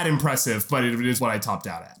not that impressive, but it is what I topped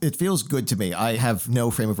out at. It feels good to me. I have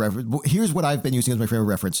no frame of reference. Here's what I've been using as my frame of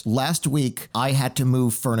reference. Last week, I had to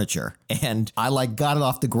move furniture and I got it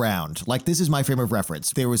off the ground. Like, this is my frame of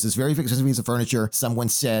reference. There was this very expensive piece of furniture. Someone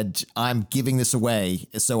said, I'm giving this away.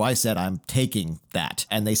 So I said, I'm taking that.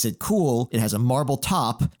 And they said, cool. It has a marble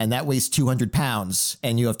top and that weighs 200 pounds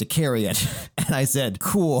and you have to carry it. And I said,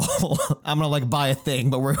 cool. I'm going to buy a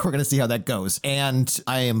thing, but we're going to see how that goes. And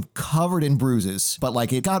I am covered in bruises. But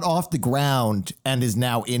it got off the ground and is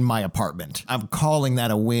now in my apartment. I'm calling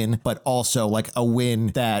that a win, but also a win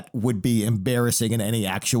that would be embarrassing in any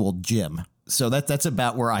actual gym. So that's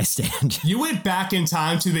about where I stand. You went back in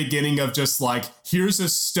time to the beginning of just like, here's a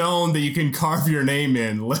stone that you can carve your name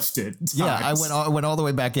in, lift it. Yeah, I went all the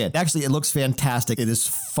way back in. Actually, it looks fantastic. It is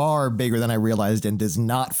far bigger than I realized and does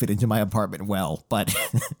not fit into my apartment well, but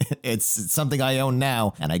it's something I own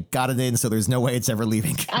now, and I got it in, so there's no way it's ever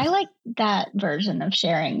leaving. I like that version of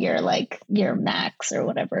sharing your Macs or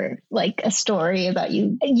whatever, like a story about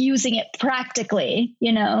you using it practically,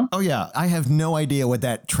 you know? Oh yeah, I have no idea what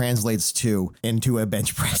that translates to into a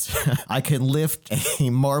bench press. I can lift a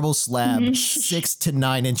marble slab 6 to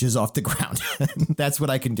 9 inches off the ground. That's what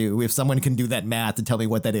I can do. If someone can do that math and tell me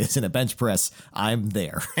what that is in a bench press, I'm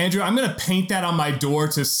there. Andrew, I'm going to paint that on my door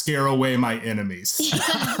to scare away my enemies.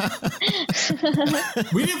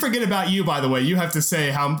 We didn't forget about you, by the way. You have to say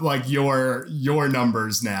how your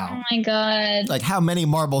numbers now. Oh my God. Like how many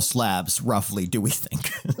marble slabs roughly do we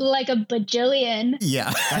think? Like a bajillion.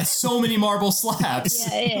 Yeah. That's so many marble slabs.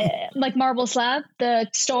 Yeah. Like Marble Slab, the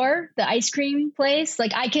store, the ice cream place.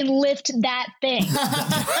 Like I can lift that thing.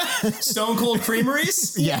 Stone Cold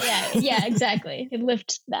Creameries? Yeah, exactly. I can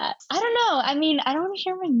lift that. I don't know. I mean, I don't want to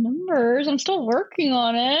share my numbers. I'm still working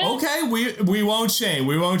on it. Okay, we won't shame.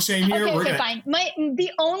 We won't shame here. Okay, fine.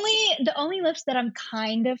 The only lifts that I'm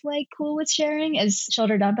kind of like cool with sharing is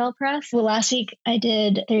shoulder dumbbell press. Well, last week I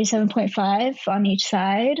did 37.5 on each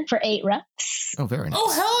side for 8 reps. Oh, very nice.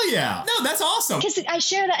 Oh, hell yeah. No, that's awesome. Because I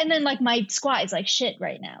share that, and then like my squat is like shit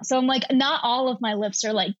right now. So I'm like, not all of my lifts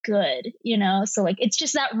are like good, you know? So like, it's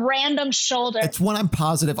just that random shoulder. It's one I'm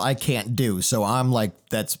positive I can't do. So I'm like,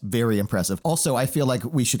 that's very impressive. Also, I feel like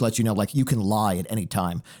we should let you know, like you can lie at any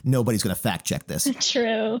time. Nobody's going to fact check this.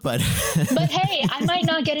 True. But hey, I might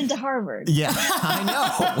not get into Harvard. Yeah, I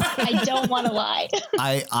know. I don't want to lie.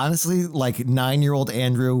 I honestly, like 9-year-old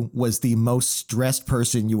Andrew was the most stressed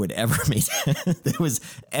person you would ever meet.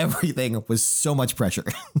 Everything was so much pressure.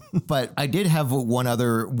 But I did have one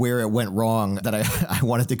other where it went wrong that I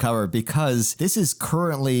wanted to cover, because this is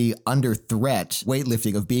currently under threat,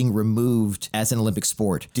 weightlifting, of being removed as an Olympic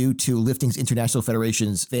sport due to Lifting's International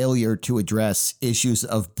Federation's failure to address issues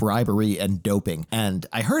of bribery and doping. And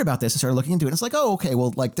I heard about this and started looking into it. And it's like, oh, okay,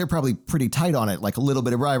 well, like they're probably pretty tight on it, like a little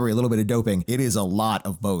bit of bribery, a little bit of doping. It is a lot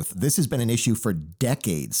of both. This has been an issue for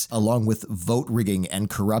decades, along with vote rigging and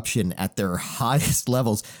corruption at their highest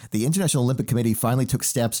levels. The International Olympic Committee finally took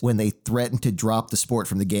steps when they threatened to drop the sport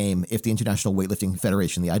from the game if the International Weightlifting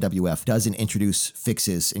Federation, the IWF, doesn't introduce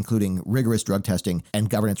fixes, including rigorous drug testing and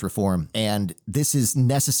governance reform. And this is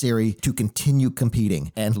necessary to continue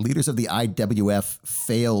competing. And leaders of the IWF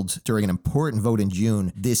failed during an important vote in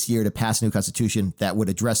June this year to pass a new constitution that would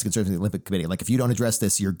address the concerns of the Olympic Committee. Like, if you don't address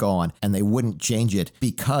this, you're gone. And they wouldn't change it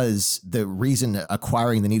because the reason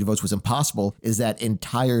acquiring the needed votes was impossible is that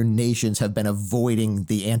entire nations have been avoiding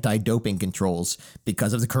the anti-doping controls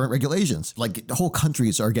because of the current regulations. Like, the whole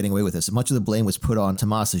countries are getting away with this. Much of the blame was put on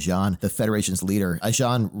Thomas Ajan, the federation's leader.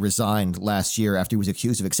 Ajan resigned last year after he was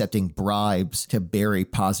accused of accepting bribes to bury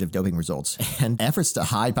positive doping results. And efforts to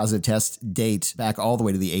hide positive tests date back all the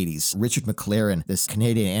way to the 80s. Richard McLaren, this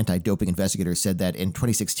Canadian anti-doping investigator, said that in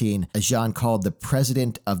 2016, Ajan called the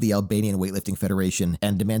president of the Albanian Weightlifting Federation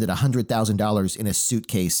and demanded $100,000 in a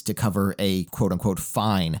suitcase to cover a quote-unquote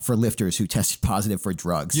fine for lifters who tested positive for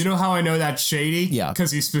drugs. You know how I know that's shady? Yeah.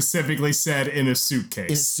 Because he specifically said in a suitcase.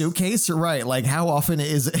 In a suitcase? Right. Like, how often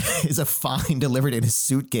is a fine delivered in a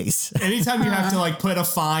suitcase? Anytime you have to like put a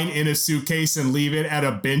fine in a suitcase and leave it at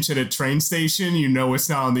a bench at a train station, you know it's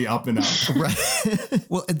not on the up and up. Right.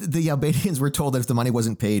 Well, the Albanians were told that if the money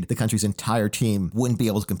wasn't paid, the country's entire team wouldn't be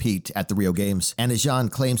able to compete at the Rio Games. And Ajan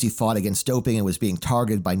claims he fought against doping and was being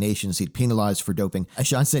targeted by nations he'd penalized for doping.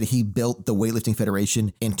 Ajan said he built the Weightlifting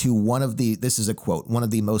Federation into one of the, this is a quote, one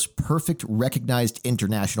of the most perfect recognized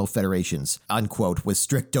international federations, unquote, with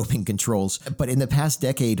strict doping controls. But in the past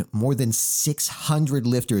decade, more than 600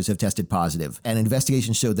 lifters have tested positive. And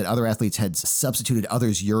investigations showed that other athletes had substituted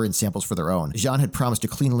others' urine samples for their own. Ajan had promised a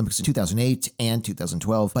clean Olympics in 2008 and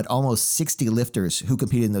 2012, but almost 60 lifters who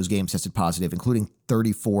competed in those games tested positive, including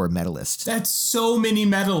 34 medalists. That's so many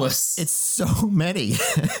medalists. It's so many.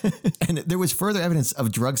 And there was further evidence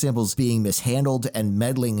of drug samples being mishandled and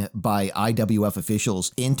meddling by IWF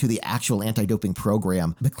officials into the actual anti-doping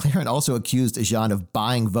program. McLaren also accused Ajan of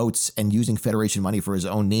buying votes and using federation money for his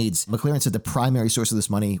own needs. McLaren said the primary source of this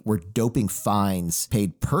money were doping fines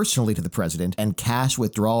paid personally to the president and cash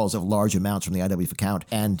withdrawals of large amounts from the IWF account.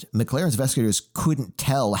 And McLaren's investigators couldn't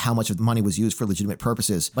tell how much of the money was used for legitimate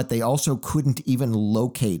purposes, but they also couldn't even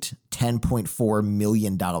locate $10.4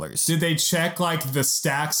 million. Did they check like the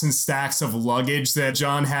stacks and stacks of luggage that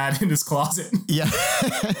John had in his closet? Yeah.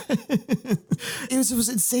 It was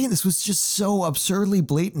insane. This was just so absurdly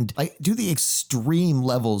blatant. Like, due to the extreme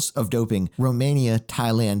levels of doping, Romania,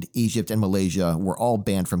 Thailand, Egypt, and Malaysia were all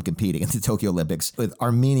banned from competing in the Tokyo Olympics, with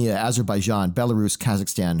Armenia, Azerbaijan, Belarus,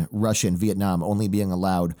 Kazakhstan, Russia, and Vietnam only being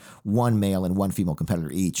allowed one male and one female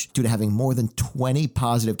competitor each, due to having more than 20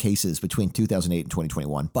 positive cases between 2008 and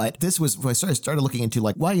 2021. But this was when I started looking into,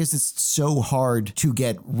 like, why is this so hard to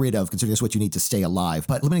get rid of, considering it's what you need to stay alive?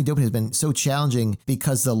 But eliminating doping has been so challenging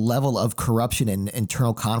because the level of corruption and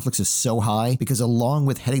internal conflicts is so high, because along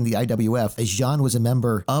with heading the IWF, Jean was a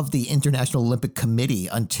member of the International Olympic Committee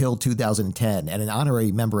until 2010 and an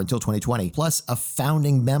honorary member until 2020, plus a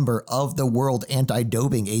founding member of the World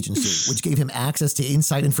Anti-Doping Agency, which gave him access to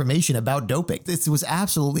inside information about doping. This was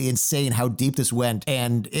absolutely insane how deep this went,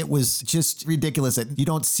 and it was just ridiculous that you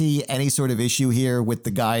don't see any sort of issue here with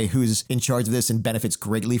the guy who's in charge of this and benefits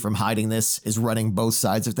greatly from hiding this, is running both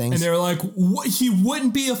sides of things. And they're like, he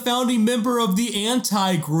wouldn't be a founding member of the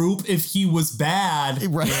anti-group if he was bad,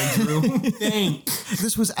 right. Andrew. Think.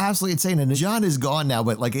 This was absolutely insane. And John is gone now,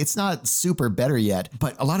 but like, it's not super better yet.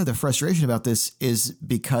 But a lot of the frustration about this is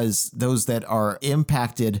because those that are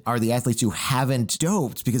impacted are the athletes who haven't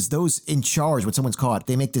doped, because those in charge, when someone's caught,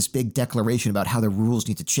 they make this big declaration about how the rules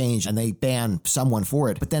need to change and they ban someone for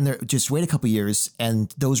it. But then they're just wait a couple years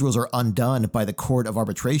and those rules are undone by the Court of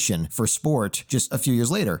Arbitration for Sport just a few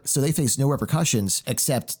years later. So they face no repercussions,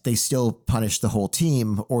 except they still punish the whole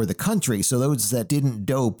team or the country. So those that didn't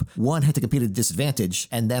dope, one, had to compete at a disadvantage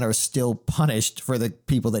and then are still punished for the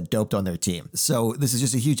people that doped on their team. So this is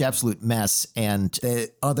just a huge absolute mess. And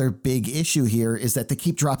the other big issue here is that they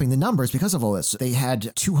keep dropping the numbers because of all this. They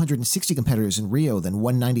had 260 competitors in Rio, then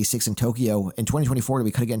 196 in Tokyo. In 2024, to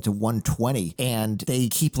be cut again to 120. And they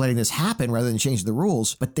keep letting this happen rather than change the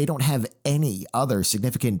rules, but they don't have any other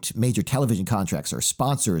significant major television contracts or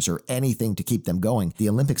sponsors or anything to keep them going. The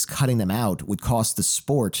Olympics cutting them out would cost the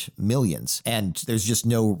sport millions, and there's just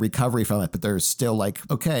no recovery from it. But they're still like,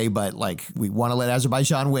 okay, but like, we want to let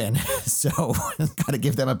Azerbaijan win, so gotta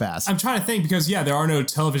give them a pass. I'm trying to think, because yeah, there are no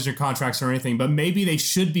television contracts or anything, but maybe they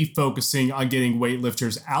should be focusing on getting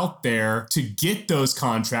weightlifters out there to get those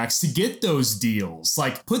contracts, to get those deals.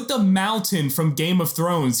 Like, put the Mountain from Game of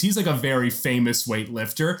Thrones, he's like a very famous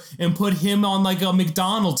weightlifter, and put him on like a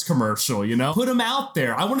McDonald's commercial, you know? Put him out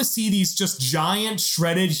there. I want to see these just giant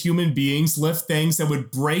shredded human beings lift things that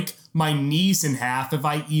would break my knees in half if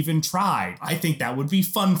I even tried. I think that would be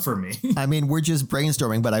fun for me. I mean, we're just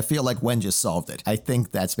brainstorming, but I feel like Wen just solved it. I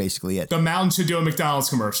think that's basically it. The Mountain should do a McDonald's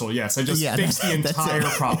commercial. Yes, I just fixed the entire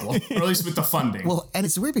problem, or at least with the funding. Well, and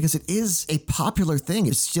it's weird because it is a popular thing.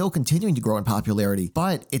 It's still continuing to grow in popularity,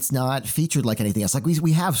 but it's not featured like anything else. Like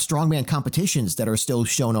we have strongman competitions that are still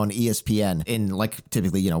shown on ESPN in like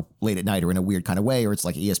typically, you know, late at night or in a weird kind of way, or it's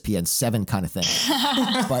like ESPN 7 kind of thing.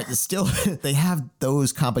 But still, they have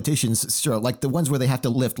those competitions, sure, like the ones where they have to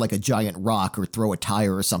lift like a giant rock or throw a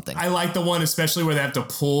tire or something. I like the one especially where they have to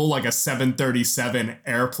pull like a 737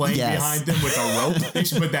 airplane behind them with a rope. They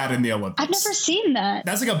should put that in the Olympics. I've never seen that.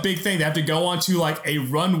 That's like a big thing. They have to go onto like a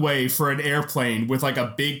runway for an airplane with like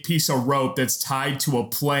a big piece of rope that's tied to a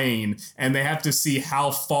plane, and they have to see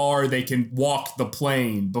how far they can walk the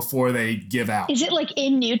plane before they give out. Is it like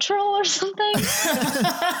in neutral or something?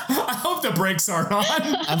 I hope the brakes aren't on.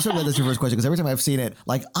 I'm so glad that's your first question, because every time I've seen it,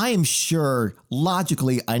 like, I am sure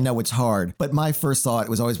logically I know it's hard, but my first thought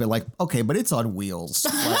was always been like, okay, but it's on wheels.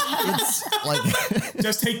 Like, it's like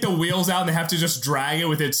just take the wheels out and they have to just drag it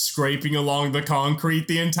with it scraping along the concrete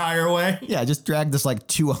the entire way. Yeah, just drag this like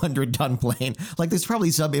 200-ton plane. Like, there's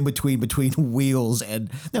probably some in between wheels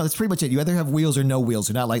and no, that's pretty much it. You either have wheels or no wheels.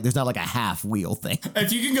 You're not like, there's not like a half wheel thing.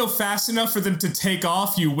 If you can go fast enough for them to take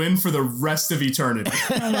off, you win for the rest of eternity.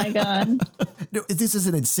 Oh my God. No, this is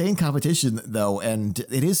an insane competition though, and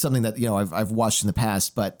it is something that, you know, I've watched in the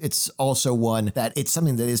past, but it's also one that it's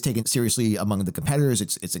something that is taken seriously among the competitors.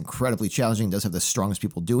 It's incredibly challenging. It does have the strongest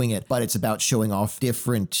people doing it, but it's about showing off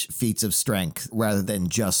different feats of strength rather than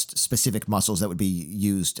just specific muscles that would be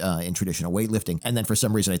used in traditional weightlifting. And then for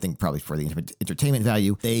some reason, I think probably for the entertainment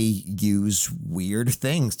value, they use weird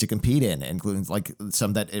things to compete in, including like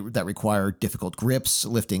some that require difficult grips,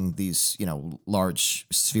 lifting these, you know, large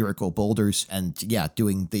spherical boulders, and yeah,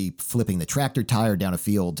 doing the flipping the tractor tire down a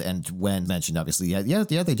field. And when mentioned, obviously,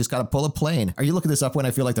 they just got to pull a plane. Are you looking this up when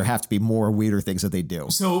I feel like there have to be more weirder things that they do?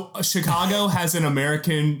 So Chicago has an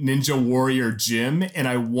American Ninja Warrior gym, and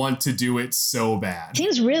I want to do it so bad.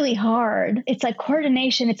 Seems really hard. It's like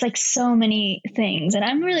coordination. It's like so many things, and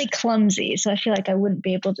I'm really clumsy, so I feel like I wouldn't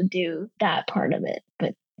be able to do that part of it.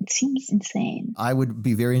 But It seems insane. I would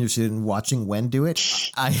be very interested in watching Wen do it.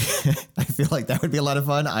 I feel like that would be a lot of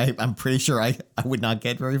fun. I'm pretty sure I would not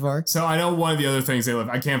get very far. So I know one of the other things they live,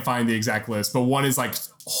 I can't find the exact list, but one is like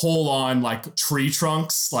hold on like tree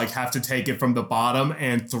trunks, like have to take it from the bottom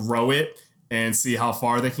and throw it and see how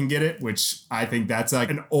far they can get it, which I think that's like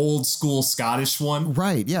an old school Scottish one.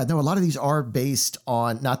 Right. Yeah. No, a lot of these are based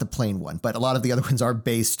on, not the plain one, but a lot of the other ones are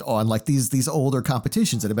based on like these older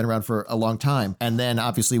competitions that have been around for a long time. And then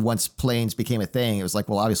obviously once planes became a thing, it was like,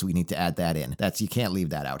 well, obviously we need to add that in. You can't leave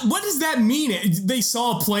that out. What does that mean? They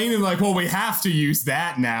saw a plane and like, well, we have to use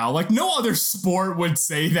that now. Like no other sport would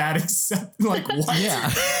say that except like what?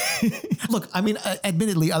 Yeah. Look, I mean,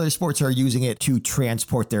 admittedly, other sports are using it to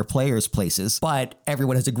transport their players places, but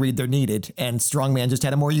everyone has agreed they're needed, and strongman just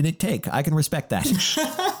had a more unique take. I can respect that.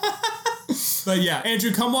 But yeah,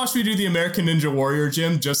 Andrew, come watch me do the American Ninja Warrior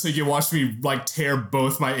gym just so you can watch me like tear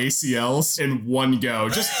both my ACLs in one go.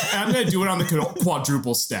 And I'm going to do it on the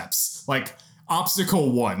quadruple steps. Like,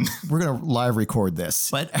 obstacle 1. We're going to live record this,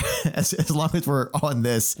 but as long as we're on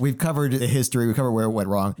this, we've covered the history, we've covered where it went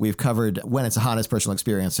wrong, we've covered when it's Hana's personal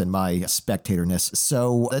experience and my spectatorness.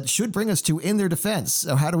 So that should bring us to In Their Defense.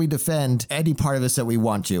 So how do we defend any part of this that we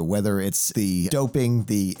want to, whether it's the doping,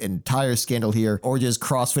 the entire scandal here, or just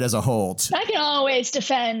CrossFit as a whole? I can always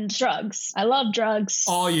defend drugs. I love drugs.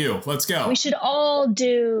 All you. Let's go. We should all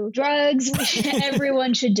do drugs.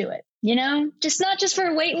 Everyone should do it. You know, just not just for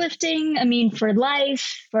weightlifting. I mean, for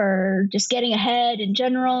life, for just getting ahead in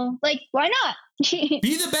general. Like, why not? Be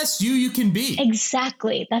the best you can be.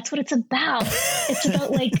 Exactly. That's what it's about. It's about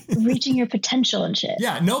like reaching your potential and shit.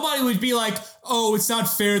 Yeah. Nobody would be like, oh, it's not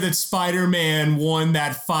fair that Spider-Man won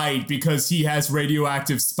that fight because he has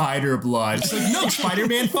radioactive spider blood. It's like, no,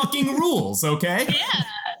 Spider-Man fucking rules. Okay. Yeah.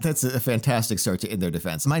 That's a fantastic start to In Their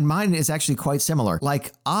Defense. My mind is actually quite similar.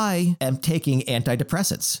 Like, I am taking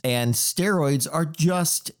antidepressants, and steroids are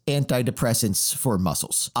just antidepressants for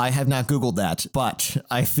muscles. I have not Googled that, but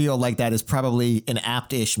I feel like that is probably an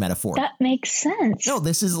apt-ish metaphor. That makes sense. No,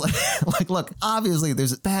 this is like, look, obviously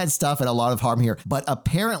there's bad stuff and a lot of harm here, but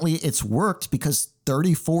apparently it's worked because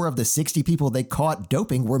 34 of the 60 people they caught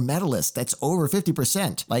doping were medalists. That's over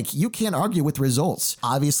 50%. Like, you can't argue with results.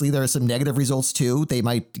 Obviously, there are some negative results too. They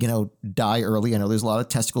might, die early. I know there's a lot of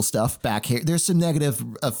testicle stuff back here. There's some negative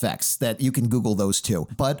effects that you can Google those too.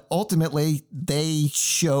 But ultimately, they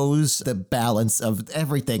shows the balance of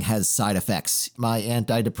everything has side effects. My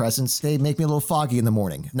antidepressants, they make me a little foggy in the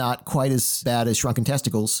morning. Not quite as bad as shrunken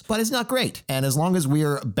testicles, but it's not great. And as long as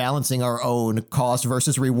we're balancing our own cost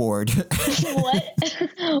versus reward.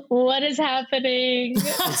 What is happening?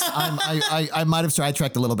 I might have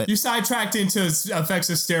sidetracked a little bit. You sidetracked into effects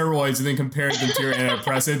of steroids and then compared them to your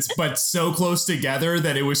antidepressants, but so close together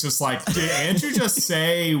that it was just like, did Andrew just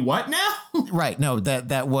say what now? Right. No,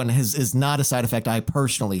 that one is not a side effect I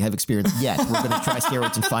personally have experienced yet. We're going to try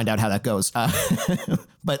steroids and find out how that goes.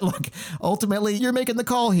 But look, ultimately, you're making the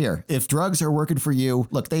call here. If drugs are working for you,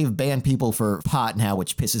 look, they've banned people for pot now,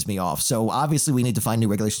 which pisses me off. So obviously we need to find new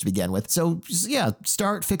regulations to begin with. So yeah,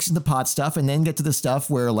 start fixing the pot stuff and then get to the stuff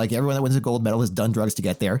where like everyone that wins a gold medal has done drugs to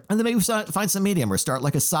get there. And then maybe find some medium or start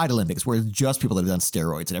like a side Olympics where it's just people that have done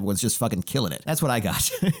steroids and everyone's just fucking killing it. That's what I got.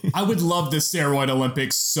 I would love the steroid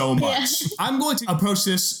Olympics so much. Yeah. I'm going to approach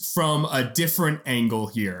this from a different angle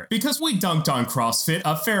here because we dunked on CrossFit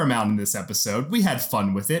a fair amount in this episode. We had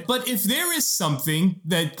fun with it. But if there is something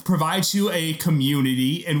that provides you a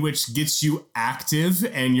community in which gets you active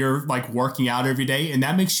and you're like working out every day and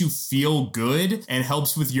that makes you feel good and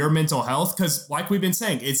helps with your mental health, because like we've been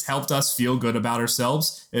saying, it's helped us feel good about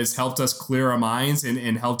ourselves. It's helped us clear our minds and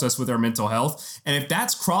helped us with our mental health. And if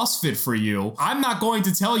that's CrossFit for you, I'm not going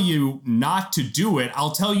to tell you not to do it.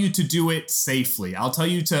 I'll tell you to do it safely. I'll tell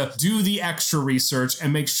you to do the extra research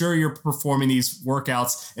and make sure you're performing these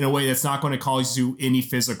workouts in a way that's not going to cause you any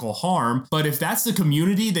physical harm. But if that's the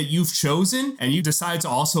community that you've chosen and you decide to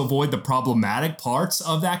also avoid the problematic parts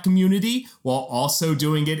of that community while also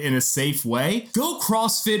doing it in a safe way, go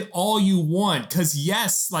CrossFit all you want. Because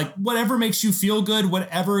yes, like whatever makes you feel good,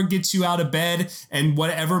 whatever gets you out of bed and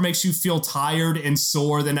whatever makes you feel tired and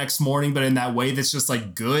sore the next morning, but in that way that's just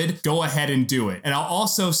like good, go ahead and do it. And I'll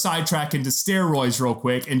also sidetrack into steroids real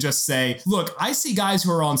quick and just say, look, I see guys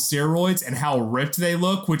who are on steroids and how ripped they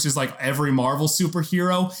look, which is like every Marvel superhero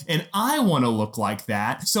superhero, and I want to look like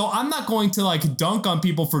that. So I'm not going to like dunk on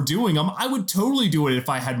people for doing them. I would totally do it if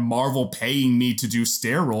I had Marvel paying me to do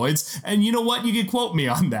steroids. And you know what? You can quote me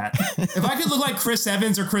on that. If I could look like Chris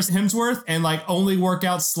Evans or Chris Hemsworth and like only work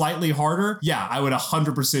out slightly harder, yeah, I would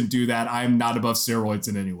 100% do that. I'm not above steroids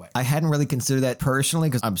in any way. I hadn't really considered that personally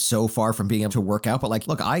because I'm so far from being able to work out. But like,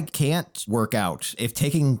 look, I can't work out. If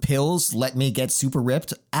taking pills let me get super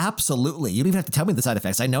ripped, absolutely. You don't even have to tell me the side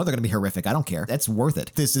effects. I know they're going to be horrific. I don't care. That's worth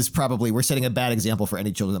it. This is probably, we're setting a bad example for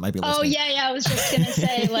any children that might be listening. Oh, yeah. I was just going to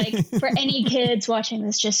say, like, for any kids watching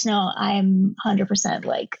this, just know I'm 100%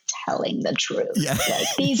 like telling the truth. Yeah. Like,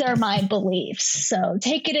 these are my beliefs. So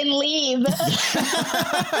take it and leave.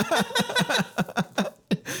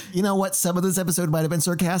 You know what? Some of this episode might have been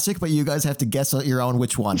sarcastic, but you guys have to guess your own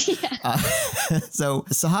which one. Yeah. So,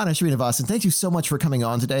 Sahana Srinivasan, thank you so much for coming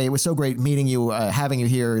on today. It was so great meeting you, having you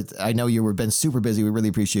here. I know you were been super busy. We really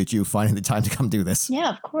appreciate you finding the time to come do this. Yeah,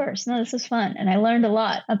 of course. No, this was fun. And I learned a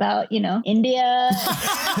lot about, India.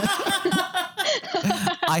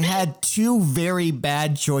 I had two very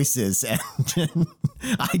bad choices, and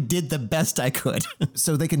I did the best I could.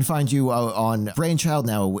 So they can find you on Brainchild,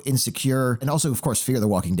 now Insecure, and also, of course, Fear the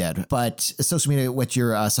Walking Dead. But social media with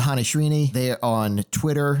your Sahana Srini, they're on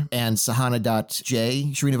Twitter and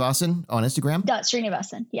Sahana.j Srinivasan on Instagram.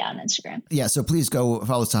 Srinivasan, yeah, on Instagram. Yeah, so please go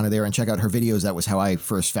follow Sahana there and check out her videos. That was how I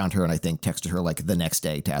first found her, and I think texted her like the next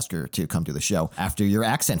day to ask her to come to the show after your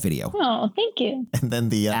accent video. Oh, thank you. And then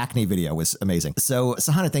the acne video was amazing. So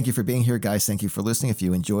Sahana, thank you for being here. Guys, thank you for listening. If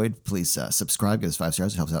you enjoyed, please subscribe, give us 5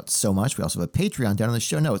 stars. It helps out so much. We also have a Patreon down in the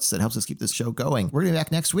show notes that helps us keep this show going. We're going to be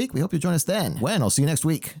back next week. We hope you'll join us then. When? I'll see you next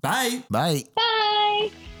week. Bye. Bye. Bye.